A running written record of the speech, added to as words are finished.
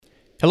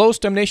Hello,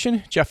 STEM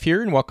Nation. Jeff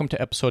here, and welcome to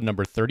episode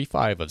number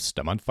 35 of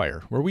STEM on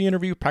Fire, where we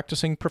interview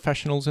practicing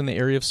professionals in the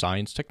area of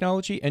science,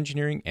 technology,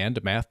 engineering,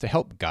 and math to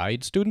help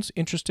guide students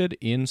interested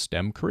in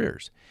STEM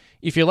careers.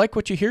 If you like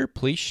what you hear,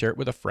 please share it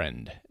with a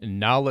friend. And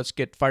now let's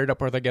get fired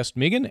up with our guest,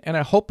 Megan, and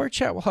I hope our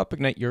chat will help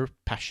ignite your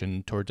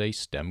passion towards a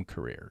STEM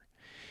career.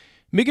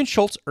 Megan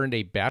Schulze earned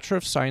a Bachelor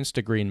of Science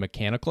degree in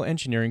Mechanical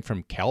Engineering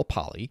from Cal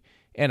Poly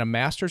and a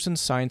Master's in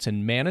Science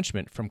and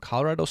Management from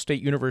Colorado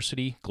State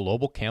University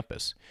Global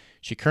Campus.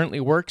 She currently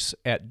works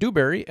at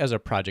Dewberry as a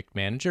project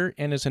manager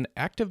and is an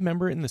active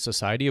member in the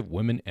Society of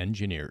Women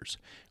Engineers.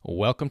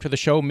 Welcome to the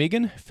show,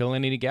 Megan. Fill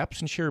in any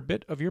gaps and share a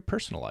bit of your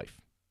personal life.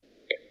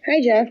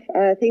 Hi, Jeff.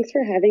 Thanks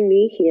for having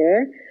me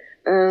here.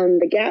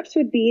 The gaps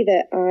would be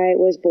that I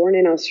was born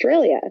in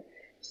Australia.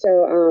 So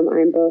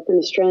I'm both an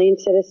Australian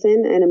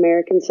citizen and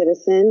American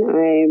citizen.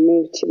 I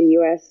moved to the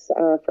U.S.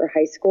 For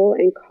high school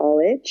and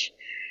college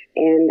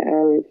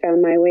and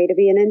found my way to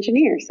be an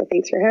engineer. So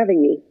thanks for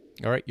having me.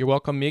 All right, you're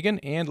welcome, Megan,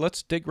 and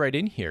let's dig right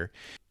in here.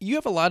 You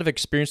have a lot of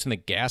experience in the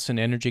gas and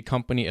energy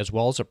company as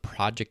well as a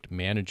project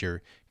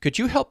manager. Could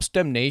you help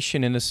STEM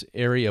Nation in this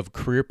area of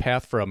career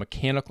path for a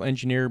mechanical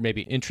engineer,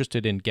 maybe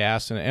interested in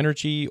gas and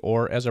energy,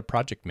 or as a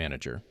project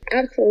manager?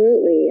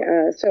 Absolutely.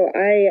 So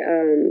I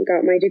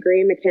got my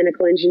degree in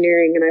mechanical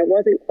engineering, and I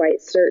wasn't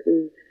quite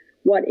certain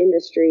what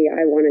industry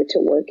I wanted to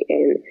work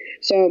in.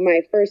 So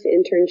my first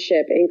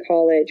internship in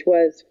college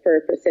was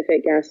for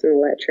Pacific Gas and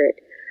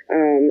Electric.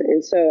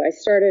 And so I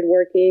started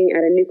working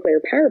at a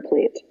nuclear power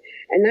plant,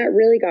 and that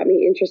really got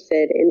me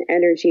interested in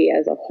energy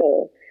as a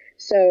whole.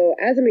 So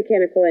as a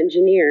mechanical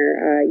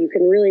engineer, you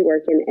can really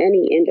work in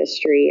any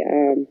industry.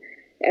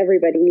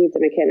 Everybody needs a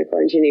mechanical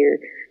engineer,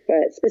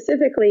 but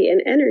specifically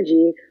in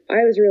energy,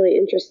 I was really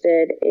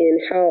interested in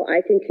how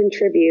I can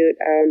contribute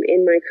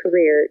in my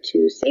career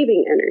to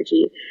saving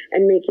energy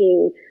and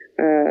making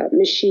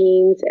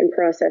machines and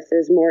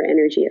processes more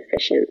energy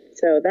efficient.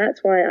 So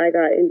that's why I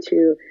got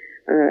into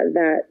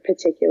that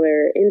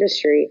particular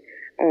industry.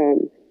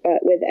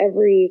 But with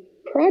every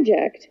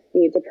project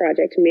needs a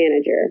project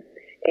manager.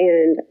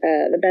 And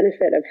the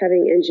benefit of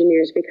having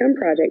engineers become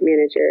project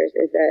managers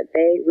is that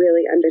they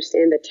really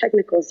understand the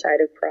technical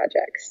side of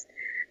projects.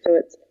 So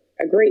it's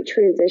a great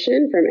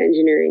transition from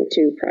engineering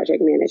to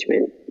project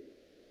management.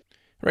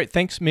 All right,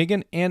 thanks,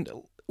 Megan. And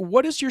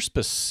what is your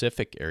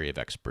specific area of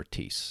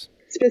expertise?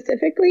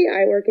 Specifically,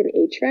 I work in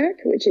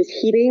HVAC, which is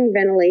heating,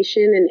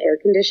 ventilation, and air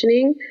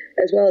conditioning,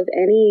 as well as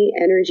any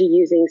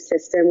energy-using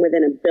system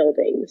within a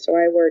building. So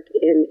I work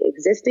in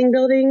existing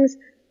buildings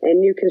and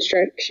new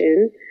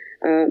construction,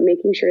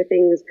 making sure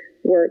things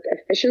work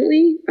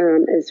efficiently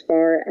as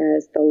far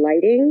as the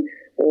lighting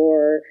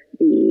or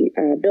the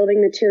building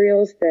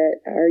materials that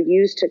are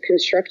used to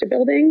construct a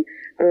building,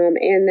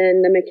 and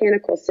then the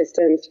mechanical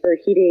systems for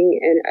heating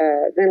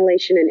and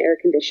ventilation and air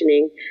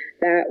conditioning,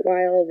 that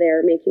while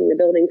they're making the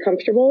building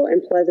comfortable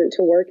and pleasant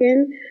to work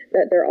in,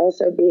 that they're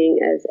also being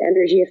as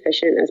energy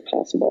efficient as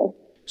possible.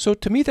 So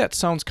to me, that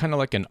sounds kind of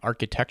like an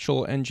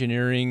architectural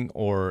engineering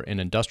or an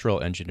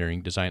industrial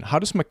engineering design. How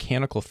does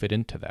mechanical fit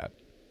into that?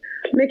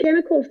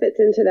 Mechanical fits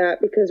into that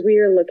because we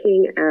are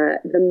looking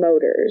at the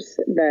motors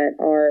that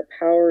are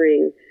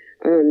powering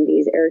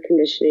these air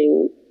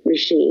conditioning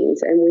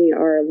machines, and we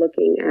are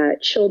looking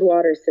at chilled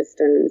water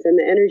systems and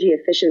the energy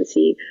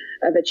efficiency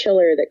of a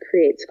chiller that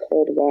creates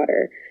cold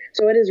water.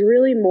 So it is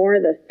really more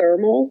the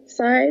thermal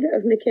side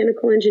of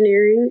mechanical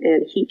engineering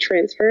and heat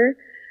transfer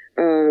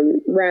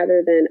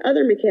rather than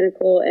other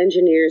mechanical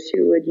engineers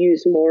who would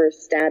use more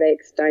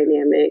statics,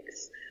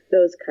 dynamics,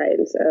 those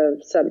kinds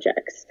of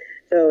subjects.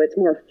 So it's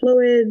more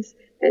fluids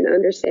and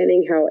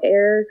understanding how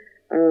air,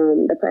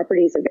 the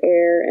properties of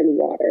air and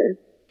water.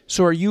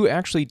 So are you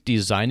actually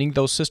designing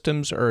those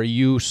systems, or are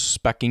you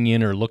speccing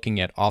in or looking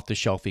at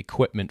off-the-shelf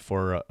equipment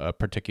for a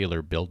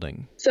particular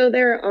building? So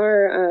there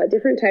are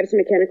different types of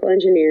mechanical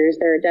engineers.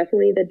 There are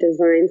definitely the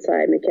design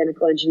side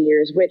mechanical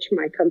engineers, which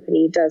my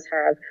company does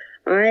have.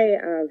 I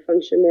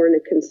function more in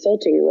a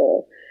consulting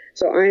role.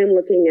 So I am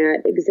looking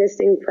at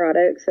existing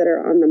products that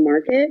are on the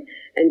market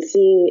and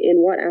seeing in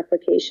what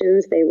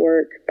applications they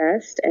work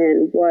best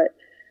and what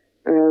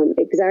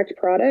exact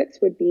products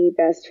would be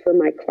best for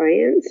my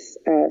clients,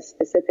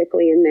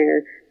 specifically in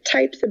their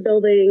types of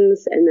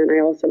buildings. And then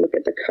I also look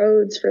at the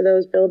codes for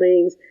those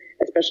buildings,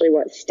 especially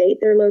what state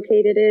they're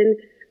located in.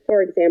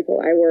 For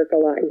example, I work a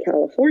lot in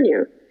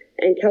California,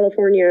 and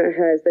California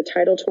has the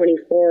Title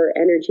 24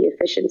 energy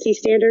efficiency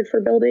standard for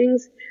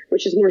buildings,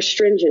 which is more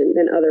stringent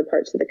than other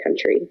parts of the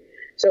country.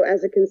 So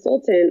as a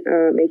consultant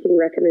making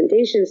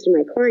recommendations to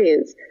my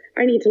clients,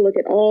 I need to look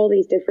at all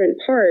these different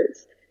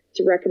parts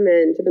to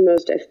recommend the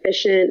most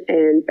efficient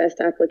and best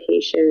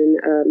application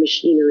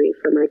machinery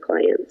for my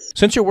clients.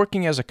 Since you're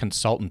working as a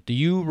consultant, do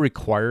you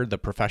require the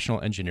professional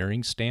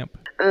engineering stamp?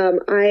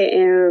 I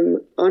am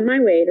on my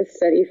way to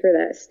study for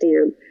that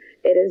stamp.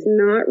 It is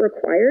not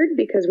required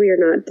because we are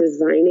not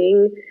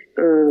designing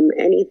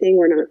anything.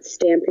 We're not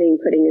stamping,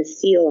 putting a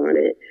seal on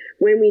it.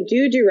 When we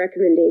do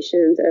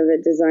recommendations of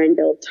a design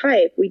build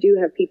type, we do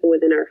have people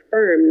within our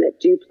firm that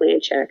do plan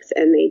checks,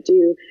 and they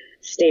do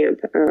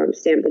stamp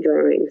the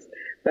drawings.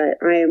 But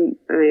I am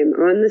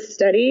on the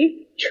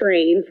study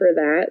train for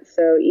that.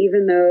 So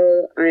even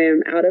though I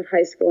am out of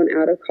high school and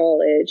out of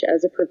college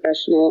as a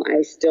professional,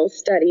 I still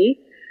study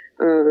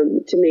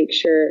to make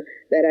sure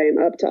that I am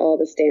up to all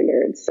the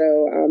standards.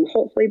 So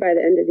hopefully by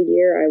the end of the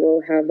year, I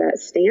will have that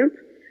stamp,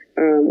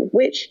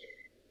 which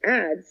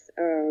adds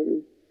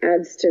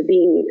to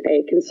being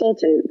a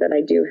consultant that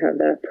I do have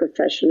that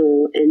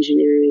professional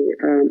engineering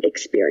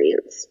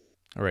experience.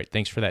 All right.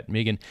 Thanks for that,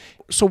 Megan.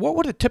 So what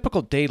would a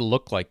typical day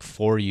look like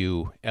for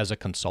you as a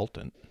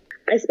consultant?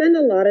 I spend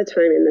a lot of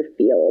time in the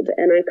field,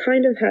 and I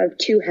kind of have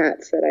two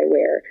hats that I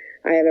wear.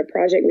 I have a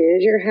project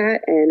manager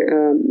hat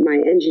and my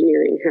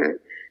engineering hat.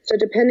 So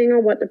depending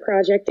on what the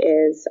project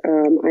is,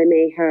 I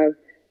may have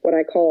what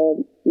I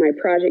call my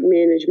project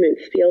management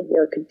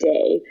fieldwork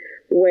day,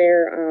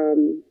 where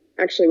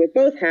actually with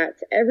both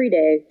hats, every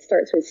day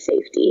starts with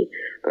safety.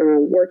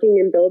 Working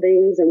in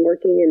buildings and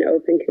working in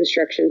open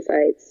construction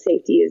sites,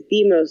 safety is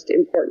the most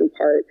important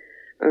part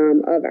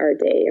of our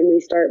day. And we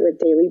start with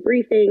daily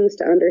briefings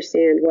to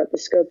understand what the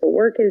scope of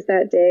work is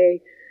that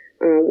day,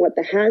 what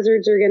the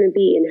hazards are going to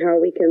be and how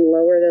we can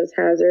lower those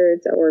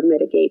hazards or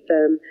mitigate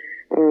them,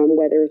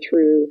 whether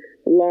through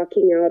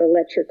locking out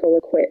electrical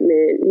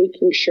equipment,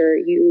 making sure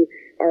you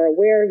are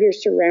aware of your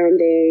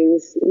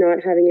surroundings,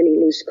 not having any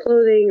loose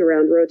clothing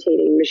around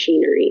rotating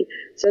machinery.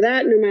 So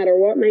that, no matter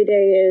what my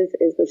day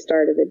is the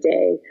start of the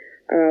day.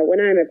 When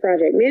I'm a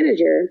project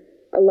manager,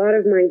 a lot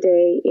of my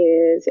day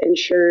is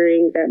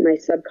ensuring that my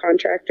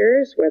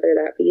subcontractors, whether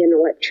that be an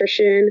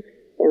electrician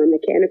or a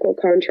mechanical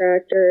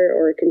contractor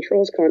or a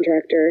controls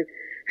contractor,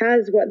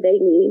 has what they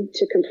need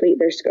to complete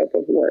their scope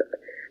of work.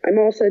 I'm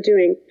also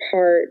doing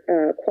part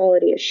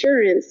quality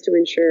assurance to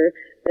ensure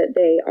that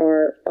they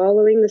are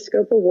following the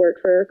scope of work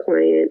for our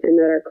client and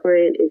that our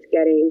client is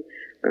getting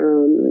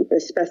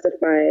the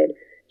specified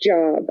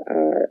job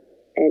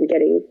and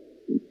getting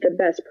the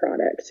best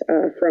product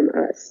from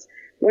us.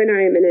 When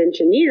I am an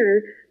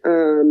engineer,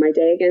 my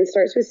day again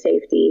starts with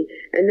safety,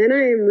 and then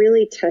I am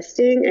really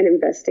testing and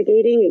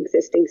investigating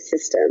existing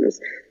systems,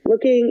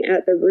 looking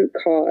at the root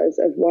cause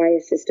of why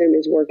a system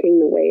is working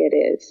the way it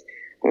is.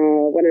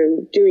 When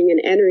I'm doing an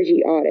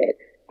energy audit,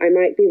 I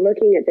might be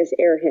looking at this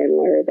air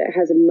handler that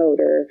has a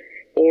motor,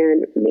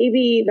 and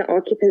maybe the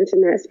occupants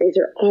in that space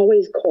are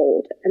always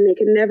cold, and they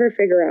can never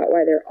figure out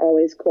why they're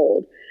always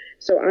cold.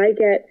 So I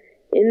get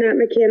in that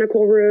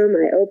mechanical room,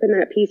 I open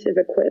that piece of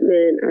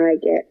equipment, I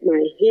get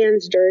my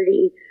hands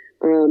dirty,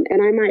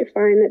 and I might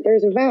find that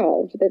there's a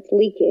valve that's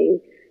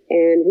leaking,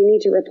 and we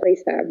need to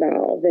replace that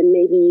valve. And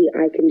maybe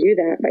I can do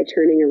that by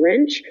turning a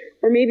wrench,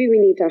 or maybe we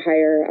need to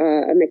hire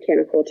a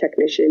mechanical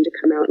technician to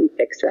come out and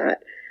fix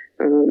that.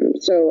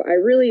 So I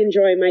really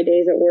enjoy my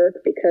days at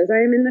work because I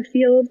am in the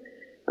field.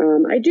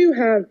 I do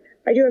have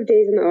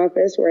days in the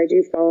office where I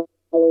do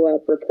follow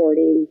up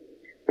reporting,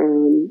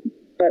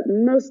 but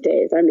most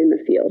days I'm in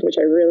the field, which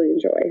I really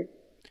enjoy.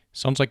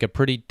 Sounds like a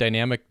pretty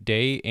dynamic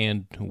day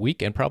and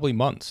week and probably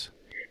months.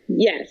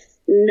 Yes.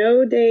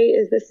 No day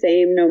is the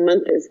same. No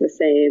month is the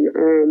same,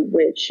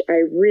 which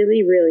I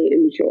really, really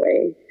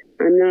enjoy.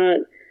 I'm not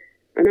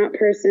a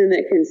person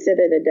that can sit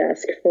at a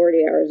desk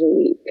 40 hours a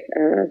week,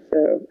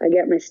 so I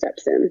get my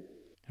steps in.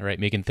 All right,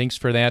 Megan, thanks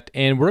for that.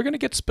 And we're going to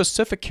get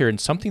specific here in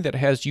something that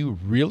has you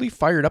really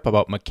fired up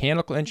about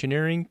mechanical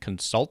engineering,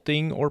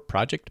 consulting, or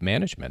project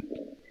management.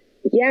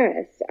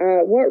 Yes.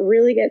 What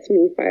really gets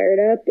me fired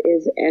up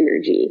is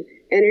energy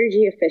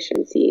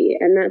efficiency.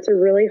 And that's a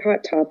really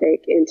hot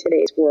topic in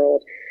today's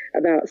world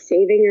about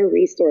saving our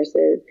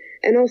resources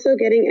and also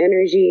getting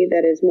energy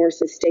that is more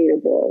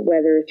sustainable,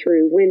 whether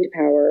through wind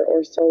power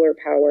or solar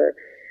power.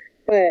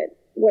 But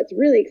what's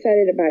really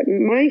exciting about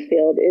my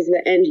field is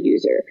the end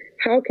user.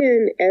 How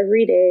can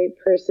everyday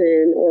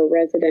person or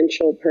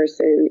residential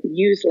person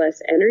use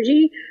less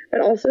energy,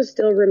 but also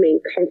still remain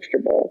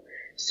comfortable?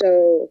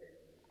 So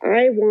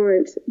I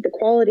want the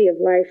quality of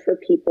life for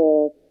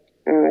people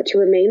to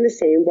remain the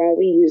same while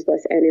we use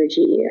less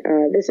energy.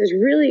 This is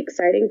really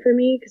exciting for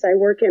me because I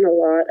work in a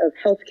lot of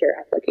healthcare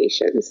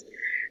applications.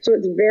 So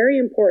it's very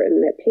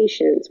important that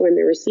patients, when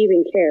they're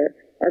receiving care,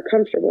 are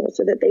comfortable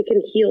so that they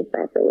can heal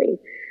properly.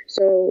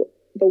 So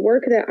the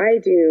work that I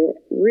do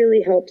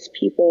really helps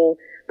people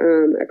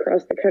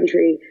across the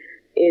country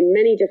in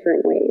many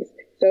different ways.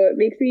 So it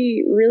makes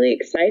me really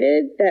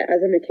excited that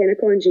as a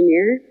mechanical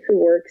engineer who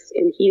works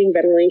in heating,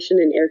 ventilation,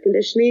 and air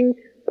conditioning,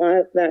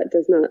 while that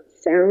does not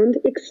sound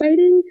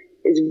exciting,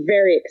 is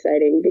very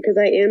exciting because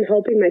I am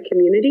helping my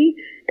community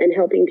and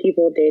helping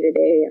people day to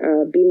day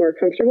be more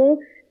comfortable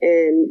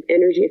and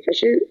energy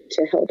efficient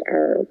to help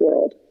our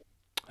world.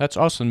 That's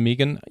awesome,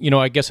 Megan.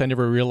 I guess I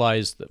never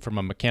realized that from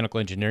a mechanical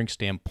engineering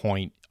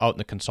standpoint, out in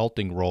the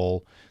consulting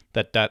role,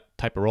 that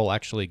type of role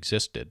actually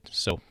existed.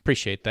 So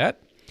appreciate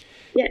that.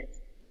 Yes.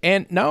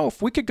 And now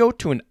if we could go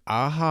to an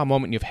aha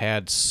moment you've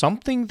had,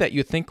 something that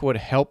you think would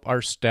help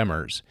our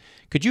STEMers.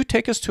 Could you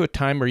take us to a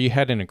time where you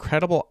had an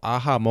incredible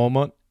aha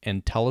moment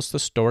and tell us the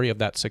story of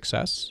that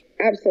success?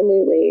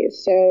 Absolutely.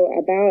 So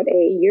about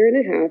a year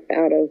and a half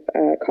out of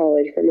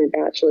college for my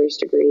bachelor's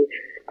degree,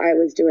 I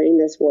was doing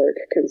this work,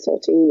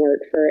 consulting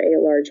work for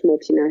a large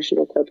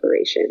multinational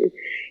corporation.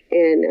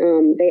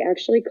 And they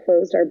actually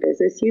closed our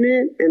business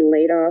unit and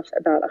laid off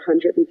about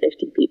 150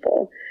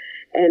 people.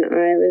 And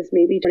I was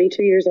maybe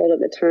 22 years old at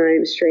the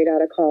time, straight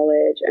out of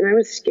college. And I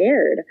was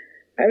scared.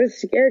 I was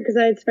scared because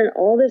I had spent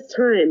all this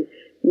time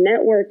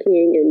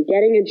networking and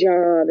getting a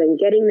job and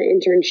getting the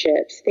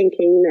internships,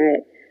 thinking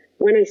that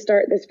when I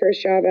start this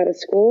first job out of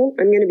school,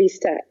 I'm going to be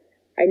set.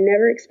 I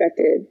never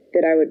expected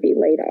that I would be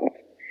laid off.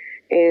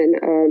 And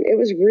it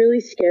was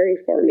really scary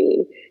for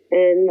me.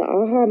 And the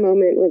aha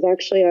moment was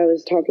actually, I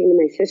was talking to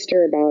my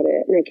sister about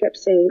it, and I kept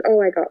saying,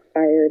 oh, I got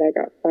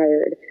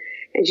fired.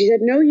 And she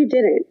said, no, you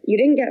didn't. You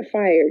didn't get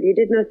fired. You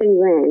did nothing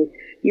wrong.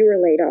 You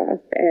were laid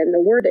off. And the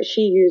word that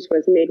she used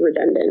was made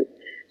redundant.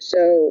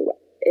 So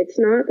it's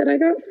not that I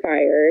got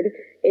fired.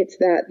 It's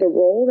that the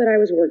role that I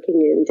was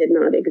working in did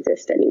not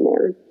exist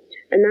anymore.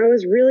 And that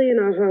was really an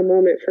aha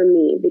moment for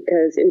me,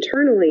 because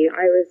internally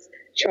I was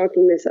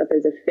chalking this up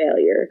as a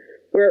failure,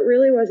 where it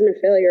really wasn't a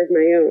failure of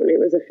my own.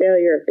 It was a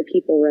failure of the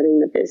people running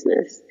the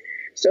business.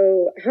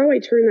 So how I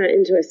turned that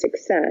into a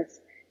success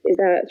is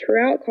that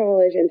throughout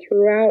college and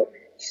throughout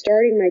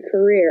starting my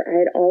career, I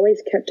had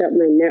always kept up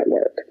my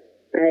network.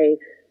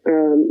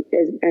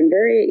 I'm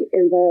very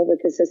involved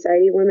with the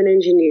Society of Women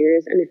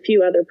Engineers and a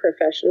few other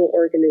professional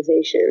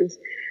organizations,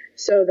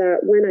 so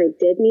that when I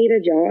did need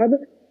a job,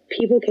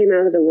 people came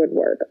out of the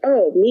woodwork.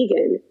 Oh,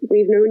 Megan,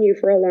 we've known you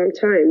for a long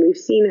time. We've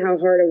seen how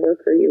hard a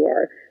worker you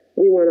are.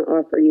 We want to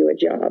offer you a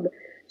job.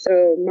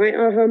 So my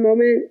aha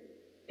moment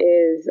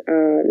is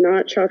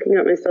not chalking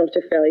up myself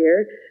to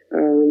failure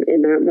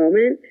in that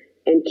moment,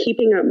 and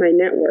keeping up my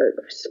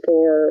networks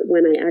for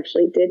when I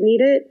actually did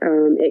need it,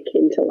 it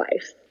came to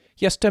life.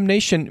 Yes, STEM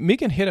Nation,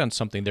 Megan hit on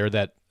something there,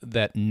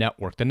 that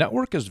network. The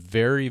network is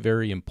very,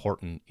 very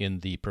important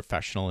in the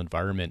professional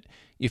environment.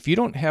 If you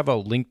don't have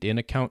a LinkedIn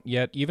account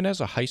yet, even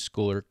as a high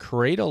schooler,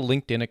 create a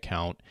LinkedIn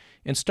account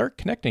and start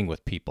connecting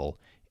with people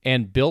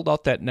and build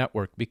out that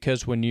network,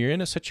 because when you're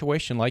in a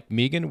situation like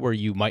Megan, where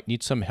you might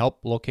need some help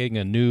locating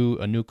a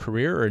new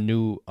career or a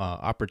new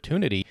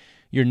opportunity,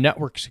 your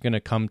network's going to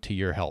come to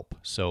your help.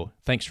 So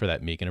thanks for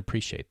that, Megan.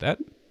 Appreciate that.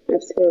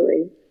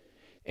 Absolutely.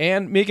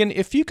 And Megan,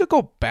 if you could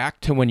go back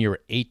to when you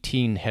were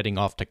 18 heading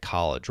off to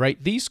college, right?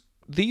 These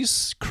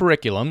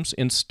curriculums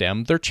in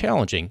STEM, they're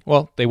challenging.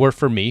 Well, they were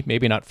for me,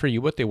 maybe not for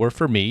you, but they were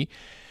for me.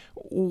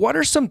 What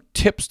are some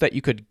tips that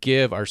you could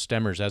give our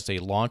STEMers as they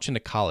launch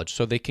into college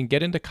so they can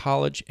get into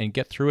college and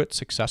get through it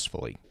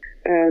successfully?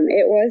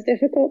 It was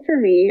difficult for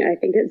me. I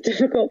think it's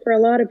difficult for a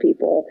lot of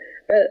people,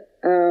 but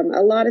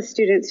a lot of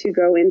students who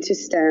go into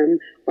STEM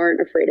aren't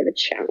afraid of a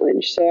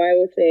challenge. So I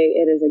would say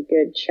it is a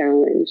good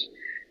challenge.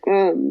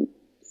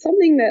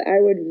 Something that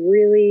I would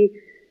really,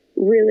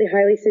 really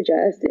highly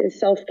suggest is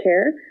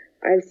self-care.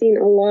 I've seen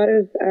a lot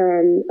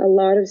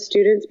of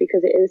students,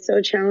 because it is so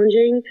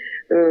challenging,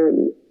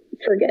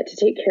 forget to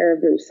take care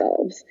of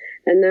themselves.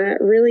 And that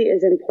really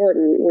is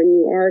important when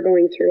you are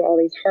going through all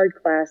these hard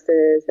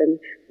classes, and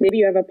maybe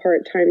you have a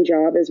part-time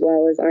job as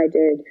well as I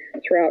did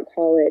throughout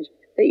college,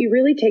 that you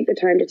really take the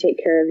time to take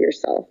care of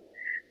yourself.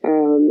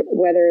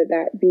 Whether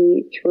that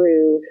be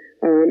through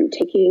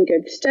taking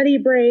good study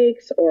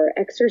breaks or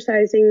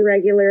exercising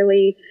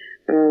regularly.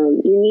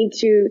 You need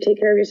to take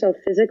care of yourself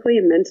physically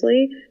and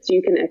mentally so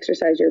you can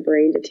exercise your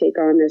brain to take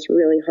on this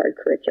really hard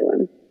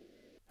curriculum.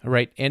 All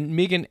right. And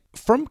Megan,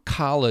 from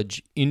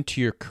college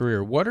into your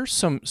career, what are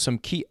some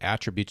key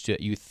attributes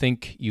that you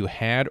think you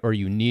had or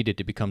you needed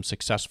to become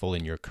successful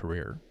in your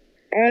career?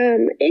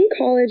 In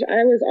college,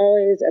 I was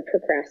always a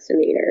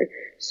procrastinator.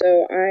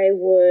 So I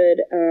would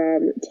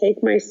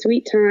take my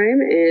sweet time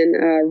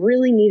and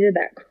really needed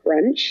that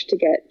crunch to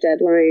get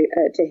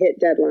to hit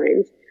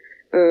deadlines.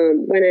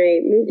 When I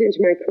moved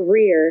into my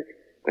career,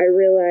 I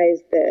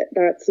realized that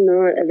that's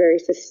not a very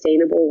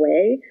sustainable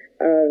way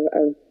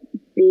of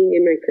being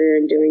in my career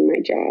and doing my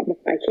job.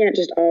 I can't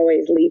just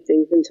always leave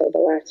things until the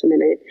last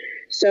minute.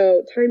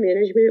 So time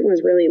management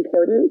was really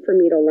important for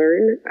me to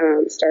learn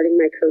starting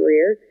my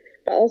career,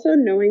 but also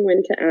knowing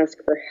when to ask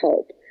for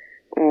help.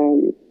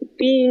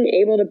 Being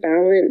able to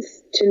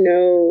balance, to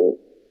know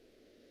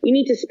you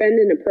need to spend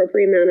an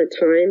appropriate amount of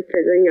time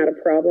figuring out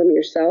a problem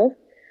yourself,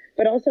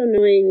 but also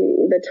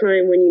knowing the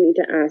time when you need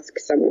to ask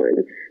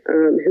someone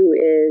who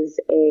is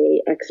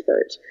a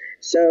expert.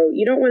 So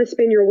you don't want to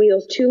spin your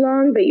wheels too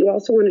long, but you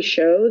also want to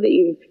show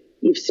that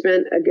you've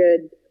spent a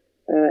good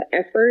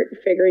effort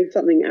figuring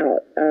something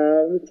out.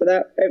 So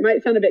that it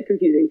might sound a bit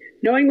confusing.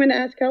 Knowing when to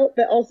ask help,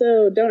 but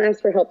also don't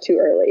ask for help too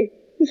early.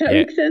 Does that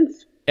make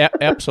sense?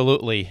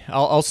 Absolutely.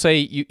 I'll say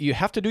you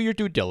have to do your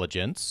due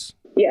diligence.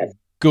 Yes.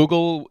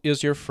 Google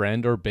is your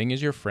friend or Bing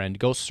is your friend.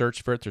 Go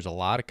search for it. There's a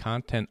lot of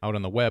content out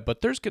on the web,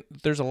 but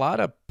there's a lot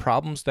of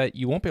problems that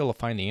you won't be able to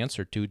find the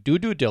answer to. Do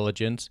due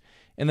diligence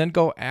and then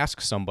go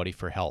ask somebody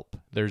for help.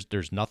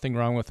 There's nothing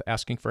wrong with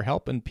asking for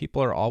help, and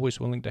people are always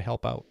willing to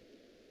help out.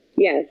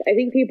 Yes, I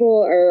think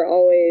people are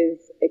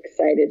always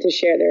excited to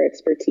share their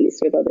expertise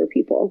with other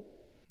people.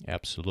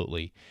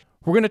 Absolutely.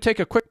 We're going to take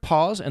a quick pause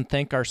pause and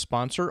thank our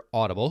sponsor,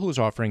 Audible, who is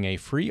offering a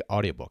free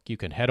audiobook. You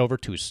can head over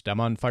to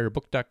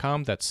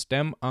STEMOnFireBook.com. That's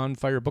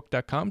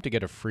STEMOnFireBook.com to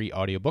get a free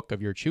audiobook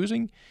of your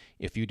choosing.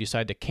 If you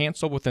decide to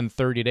cancel within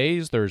 30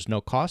 days, there's no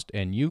cost,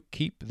 and you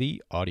keep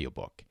the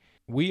audiobook.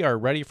 We are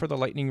ready for the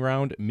lightning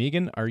round.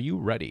 Megan, are you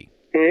ready?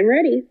 I'm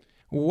ready.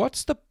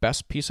 What's the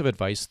best piece of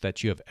advice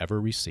that you have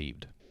ever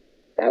received?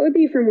 That would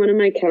be from one of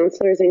my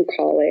counselors in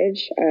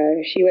college.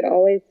 She would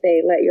always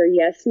say, let your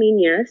yes mean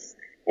yes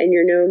and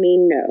your no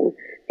mean no.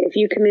 If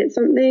you commit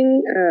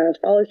something,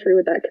 follow through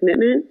with that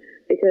commitment,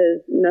 because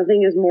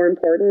nothing is more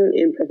important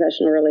in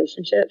professional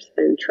relationships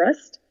than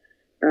trust.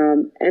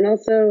 And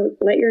also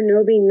let your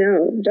no be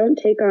no. Don't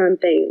take on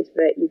things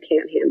that you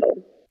can't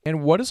handle.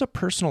 And what is a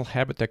personal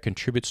habit that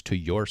contributes to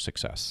your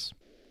success?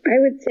 I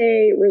would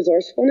say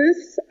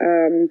resourcefulness.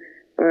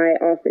 I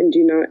often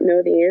do not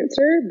know the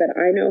answer, but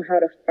I know how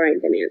to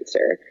find an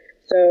answer.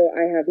 So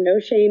I have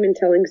no shame in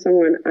telling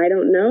someone I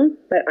don't know,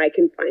 but I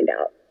can find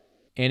out.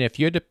 And if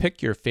you had to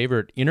pick your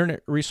favorite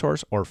internet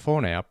resource or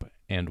phone app,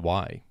 and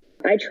why?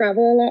 I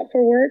travel a lot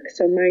for work,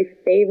 so my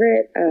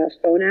favorite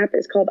phone app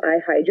is called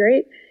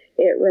iHydrate.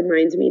 It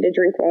reminds me to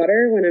drink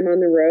water when I'm on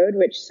the road,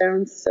 which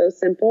sounds so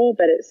simple,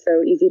 but it's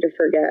so easy to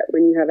forget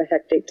when you have a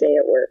hectic day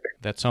at work.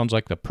 That sounds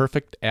like the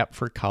perfect app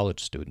for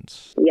college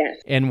students. Yes.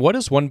 And what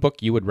is one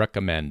book you would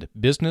recommend,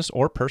 business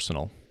or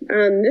personal?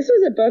 This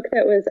was a book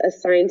that was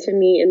assigned to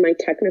me in my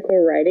technical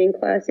writing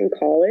class in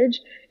college.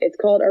 It's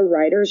called A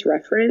Writer's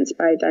Reference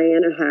by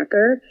Diana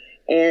Hacker.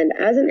 And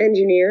as an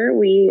engineer,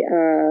 we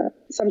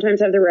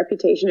sometimes have the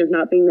reputation of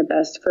not being the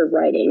best for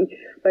writing,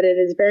 but it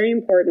is very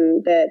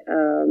important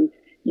that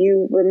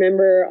you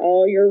remember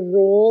all your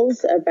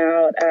rules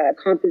about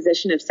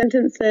composition of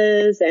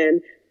sentences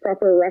and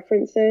proper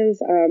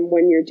references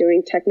when you're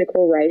doing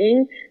technical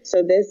writing.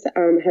 So this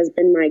has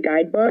been my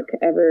guidebook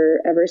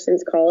ever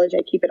since college.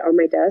 I keep it on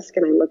my desk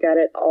and I look at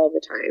it all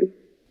the time.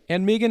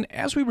 And Megan,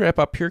 as we wrap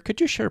up here, could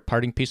you share a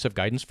parting piece of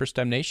guidance for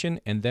STEM Nation,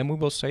 and then we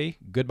will say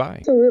goodbye?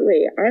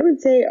 Absolutely. I would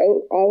say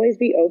always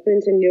be open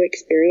to new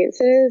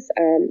experiences.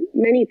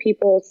 Many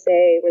people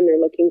say when they're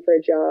looking for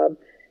a job,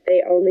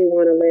 they only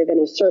want to live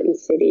in a certain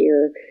city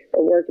or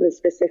work in a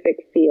specific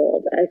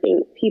field. I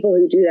think people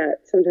who do that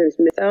sometimes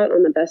miss out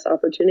on the best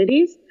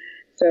opportunities.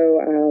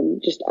 So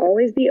just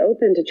always be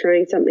open to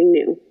trying something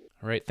new.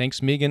 All right.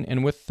 Thanks, Megan.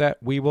 And with that,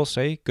 we will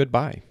say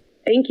goodbye.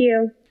 Thank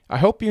you. I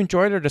hope you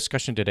enjoyed our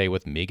discussion today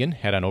with Megan.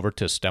 Head on over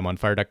to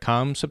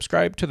STEMonfire.com,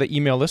 subscribe to the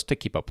email list to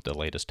keep up with the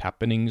latest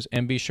happenings,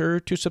 and be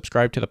sure to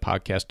subscribe to the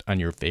podcast on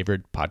your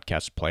favorite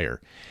podcast player.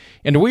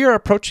 And we are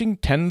approaching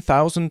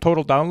 10,000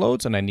 total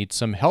downloads, and I need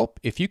some help.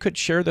 If you could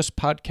share this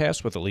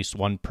podcast with at least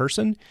one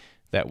person,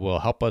 that will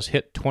help us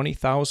hit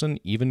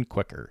 20,000 even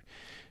quicker.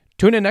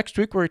 Tune in next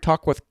week where we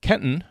talk with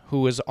Kenton,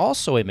 who is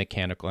also a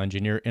mechanical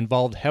engineer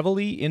involved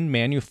heavily in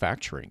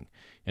manufacturing.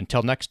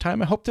 Until next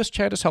time, I hope this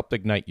chat has helped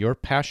ignite your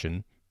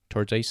passion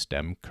towards a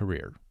STEM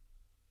career.